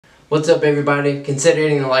What's up, everybody? Consider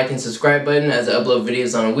hitting the like and subscribe button as I upload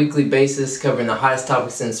videos on a weekly basis covering the hottest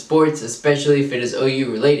topics in sports, especially if it is OU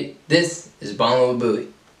related. This is Ballin' with Buie.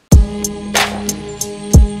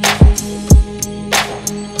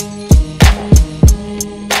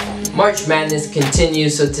 March Madness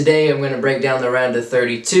continues, so today I'm going to break down the round of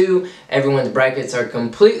 32. Everyone's brackets are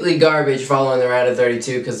completely garbage following the round of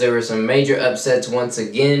 32 because there were some major upsets once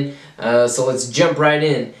again. So let's jump right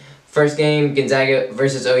in. First game, Gonzaga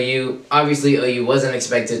versus OU. Obviously, OU wasn't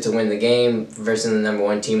expected to win the game versus the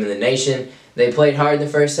 #1 team in the nation. They played hard in the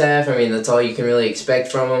first half. I mean, that's all you can really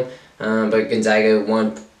expect from them. But Gonzaga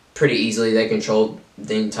won pretty easily. They controlled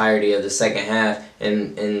the entirety of the second half.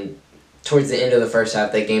 And towards the end of the first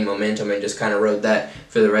half, they gained momentum and just kind of rode that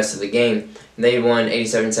for the rest of the game. They won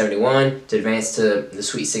 87-71 to advance to the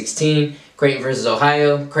Sweet 16. Creighton versus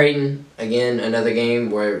Ohio. Creighton, again, another game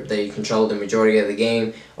where they controlled the majority of the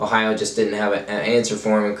game. Ohio just didn't have an answer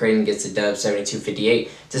for them, and Creighton gets a dub 72-58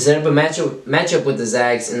 to set up a matchup with the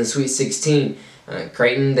Zags in the Sweet 16.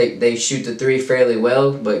 Creighton, they shoot the three fairly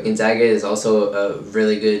well, but Gonzaga is also a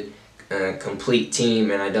really good complete team,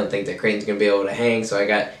 and I don't think that Creighton's going to be able to hang, so I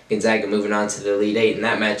got Gonzaga moving on to the Elite Eight in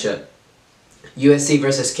that matchup. USC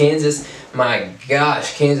versus Kansas. My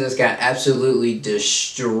gosh, Kansas got absolutely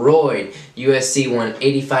destroyed. USC won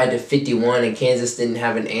 85-51, and Kansas didn't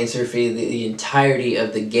have an answer for the entirety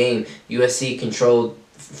of the game. USC controlled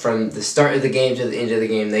from the start of the game to the end of the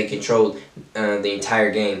game. They controlled the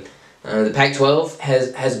entire game. The Pac-12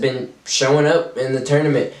 has been showing up in the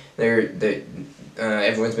tournament.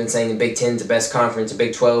 Everyone's been saying the Big Ten is the best conference, the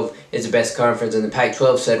Big 12 is the best conference, and the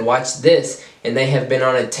Pac-12 said, watch this, and they have been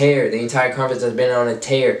on a tear. The entire conference has been on a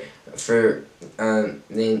tear for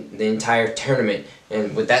the entire tournament.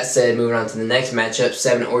 And with that said, moving on to the next matchup,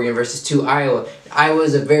 7 Oregon versus 2 Iowa. Iowa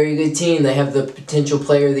is a very good team. They have the potential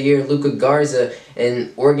player of the year, Luka Garza,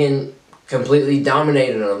 and Oregon completely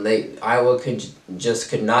dominated them. Iowa could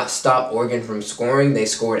not stop Oregon from scoring. They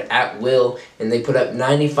scored at will, and they put up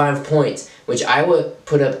 95 points, which Iowa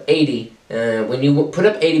put up 80. When you put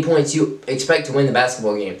up 80 points, you expect to win the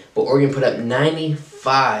basketball game. But Oregon put up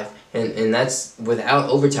 95, and that's without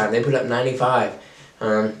overtime. They put up 95.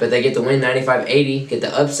 But they get the win 95-80, get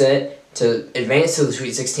the upset to advance to the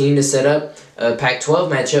Sweet 16 to set up a Pac-12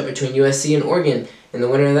 matchup between USC and Oregon. And the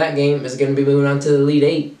winner of that game is going to be moving on to the Elite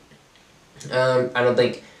Eight. I don't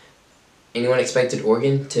think anyone expected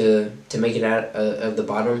Oregon to make it out of the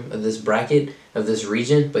bottom of this bracket, of this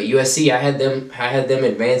region, but USC, I had them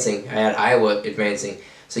advancing. I had Iowa advancing.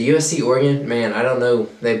 So USC, Oregon, man, I don't know.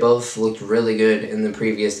 They both looked really good in the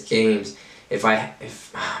previous games.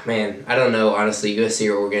 Man, I don't know, honestly, USC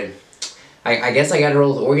or Oregon. I guess I got to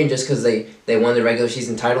roll with Oregon just because they won the regular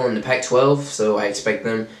season title in the Pac-12, so I expect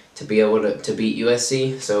them to be able to beat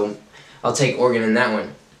USC. So I'll take Oregon in that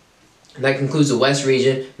one. And that concludes the West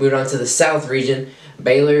region. Moving on to the South region.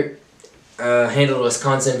 Baylor handled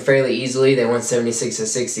Wisconsin fairly easily. They won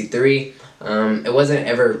 76-63. It wasn't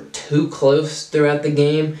ever too close throughout the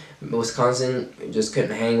game. Wisconsin just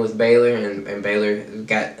couldn't hang with Baylor, and Baylor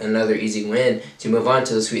got another easy win to move on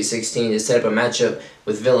to the Sweet 16 to set up a matchup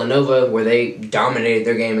with Villanova where they dominated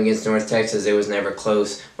their game against North Texas. It was never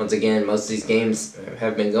close. Once again, most of these games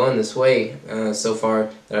have been going this way so far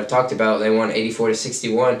that I've talked about. They won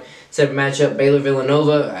 84-61. Set up a matchup,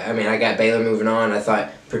 Baylor-Villanova. I mean, I got Baylor moving on. I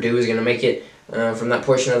thought Purdue was going to make it from that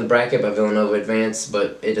portion of the bracket, but Villanova advanced,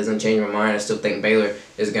 but it doesn't change my mind. I still think Baylor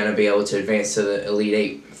is going to be able to advance to the Elite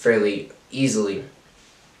Eight fairly easily.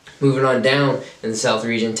 Moving on down in the South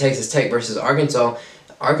region, Texas Tech versus Arkansas.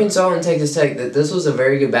 Arkansas and Texas Tech, this was a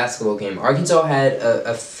very good basketball game. Arkansas had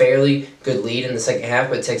a fairly good lead in the second half,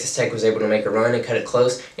 but Texas Tech was able to make a run and cut it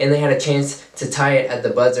close, and they had a chance to tie it at the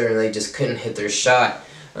buzzer, and they just couldn't hit their shot.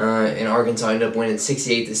 And Arkansas ended up winning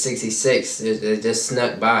 68-66. It just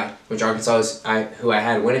snuck by, which Arkansas is who I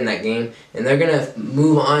had winning that game. And they're going to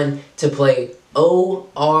move on to play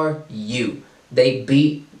ORU. They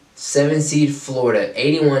beat 7-seed Florida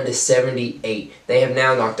 81-78. They have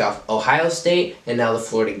now knocked off Ohio State and now the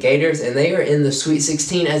Florida Gators, and they are in the Sweet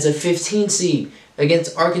 16 as a 15 seed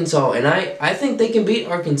against Arkansas. And I think they can beat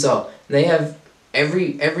Arkansas. They have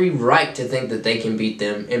every right to think that they can beat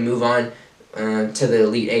them and move on to the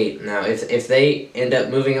Elite Eight. Now, if they end up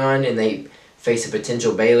moving on and they face a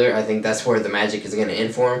potential Baylor, I think that's where the magic is going to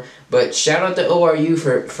end for them. But shout out to ORU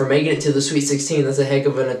for making it to the Sweet 16. That's a heck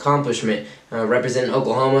of an accomplishment. Representing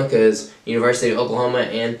Oklahoma, because University of Oklahoma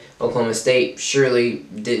and Oklahoma State surely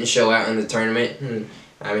didn't show out in the tournament.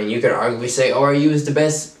 I mean, you could arguably say ORU is the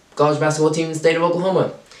best college basketball team in the state of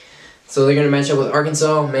Oklahoma. So they're going to match up with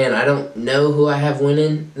Arkansas. Man, I don't know who I have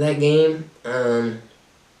winning that game.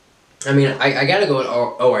 I mean, I gotta go with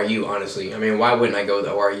ORU, honestly. I mean, why wouldn't I go with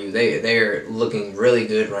ORU? They're looking really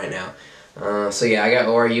good right now. So yeah, I got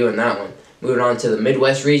ORU in that one. Moving on to the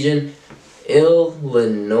Midwest region,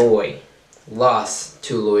 Illinois lost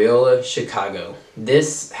to Loyola Chicago.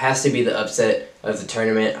 This has to be the upset of the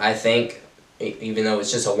tournament, I think. Even though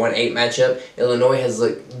it's just a 1-8 matchup, Illinois has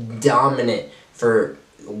looked dominant for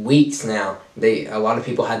weeks now. A lot of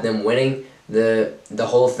people had them winning the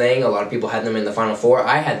whole thing. A lot of people had them in the Final Four.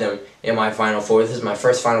 I had them in my Final Four. This is my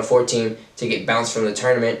first Final Four team to get bounced from the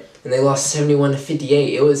tournament, and they lost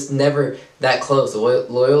 71-58. It was never that close.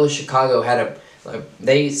 Loyola Chicago had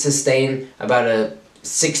they sustained about a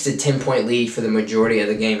 6 to 10 point lead for the majority of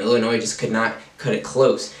the game. Illinois just could not cut it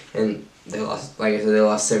close, and they lost. Like I said, they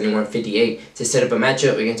lost 71-58 to set up a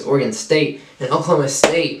matchup against Oregon State. And Oklahoma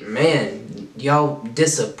State, man, y'all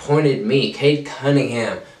disappointed me. Cade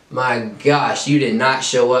Cunningham, my gosh, you did not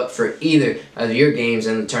show up for either of your games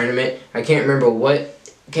in the tournament. I can't remember what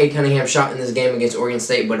Cade Cunningham shot in this game against Oregon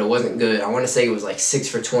State, but it wasn't good. I want to say it was like 6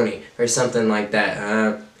 for 20 or something like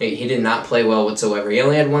that. He did not play well whatsoever. He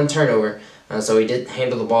only had 1 turnover, so he did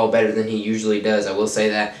handle the ball better than he usually does, I will say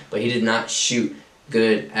that. But he did not shoot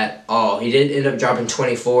good at all. He did end up dropping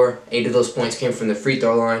 24. 8 of those points came from the free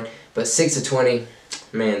throw line, but 6 of 20,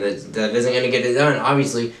 man, that isn't going to get it done,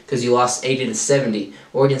 obviously, because you lost 80-70.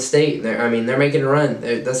 Oregon State, they're making a run.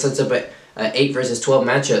 That sets up a 8 versus 12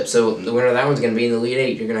 matchup, so the winner of that one's going to be in the Elite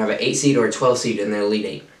 8. You're going to have an 8 seed or a 12 seed in the Elite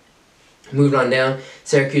 8. Moving on down,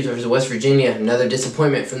 Syracuse versus West Virginia. Another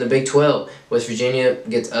disappointment from the Big 12. West Virginia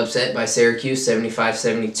gets upset by Syracuse,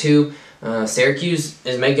 75-72. Syracuse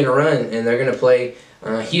is making a run, and they're going to play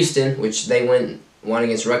Houston, which they won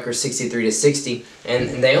against Rutgers 63-60,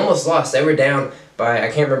 and they almost lost. They were down by,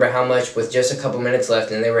 I can't remember how much, with just a couple minutes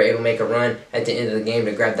left, and they were able to make a run at the end of the game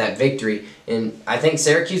to grab that victory. And I think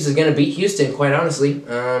Syracuse is going to beat Houston, quite honestly.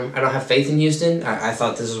 I don't have faith in Houston. I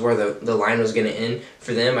thought this is where the line was going to end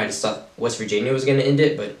for them. I just thought West Virginia was going to end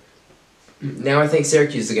it, but now I think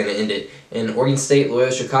Syracuse is going to end it. And Oregon State,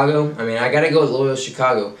 Loyola Chicago, I got to go with Loyola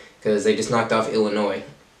Chicago because they just knocked off Illinois.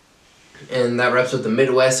 And that wraps up the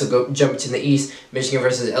Midwest, so go jump to the East, Michigan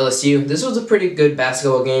versus LSU. This was a pretty good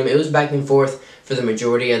basketball game. It was back and forth for the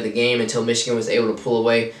majority of the game until Michigan was able to pull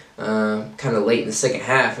away kind of late in the second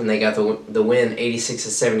half, and they got the win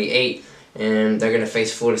 86-78. And they're going to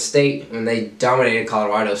face Florida State, and they dominated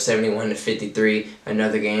Colorado 71-53,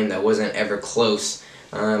 another game that wasn't ever close.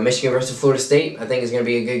 Michigan versus Florida State, I think is going to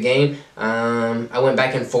be a good game. I went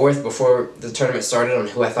back and forth before the tournament started on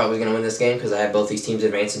who I thought was going to win this game because I had both these teams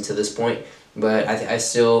advancing to this point. But I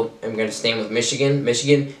still am going to stand with Michigan.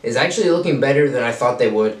 Michigan is actually looking better than I thought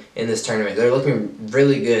they would in this tournament. They're looking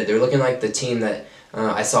really good. They're looking like the team that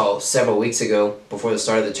I saw several weeks ago before the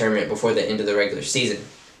start of the tournament, before the end of the regular season.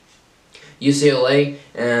 UCLA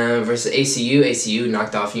versus ACU. ACU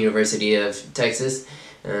knocked off University of Texas.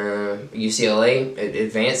 UCLA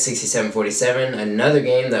advanced 67-47, another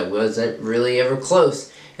game that wasn't really ever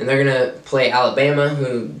close. And they're going to play Alabama,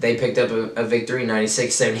 who they picked up a victory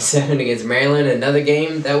 96-77 against Maryland, another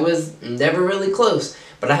game that was never really close.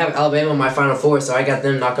 But I have Alabama in my Final Four, so I got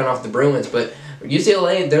them knocking off the Bruins. But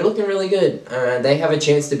UCLA, they're looking really good. They have a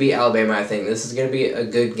chance to beat Alabama, I think. This is going to be a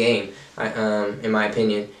good game, in my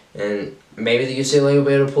opinion. And maybe the UCLA will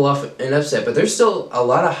be able to pull off an upset. But there's still a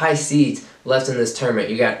lot of high seeds left in this tournament.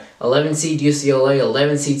 You got 11 seed UCLA,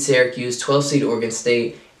 11 seed Syracuse, 12 seed Oregon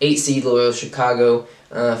State, 8 seed Loyola Chicago,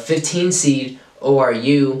 15 seed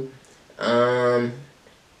ORU. I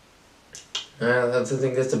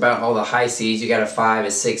think that's about all the high seeds. You got a 5,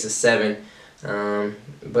 a 6, a 7.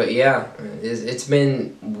 But yeah, it's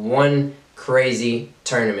been one crazy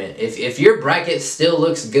tournament. If your bracket still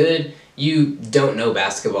looks good, you don't know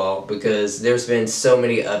basketball because there's been so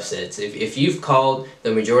many upsets. If you've called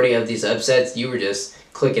the majority of these upsets, you were just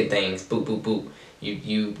clicking things, boop, boop, boop.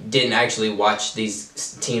 You didn't actually watch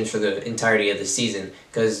these teams for the entirety of the season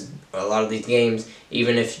because a lot of these games,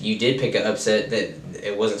 even if you did pick an upset that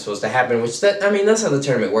it wasn't supposed to happen, which that's how the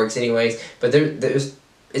tournament works anyways. But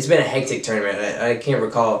it's been a hectic tournament. I can't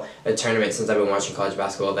recall a tournament since I've been watching college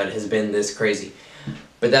basketball that has been this crazy.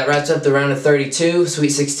 But that wraps up the round of 32. Sweet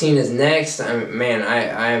 16 is next.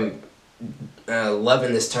 I'm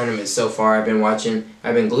loving this tournament so far. I've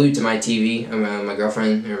been glued to my TV. My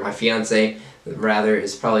girlfriend, or my fiance, rather,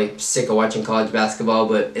 is probably sick of watching college basketball.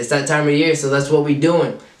 But it's that time of year, so that's what we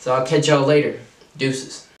doing. So I'll catch y'all later.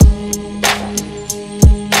 Deuces.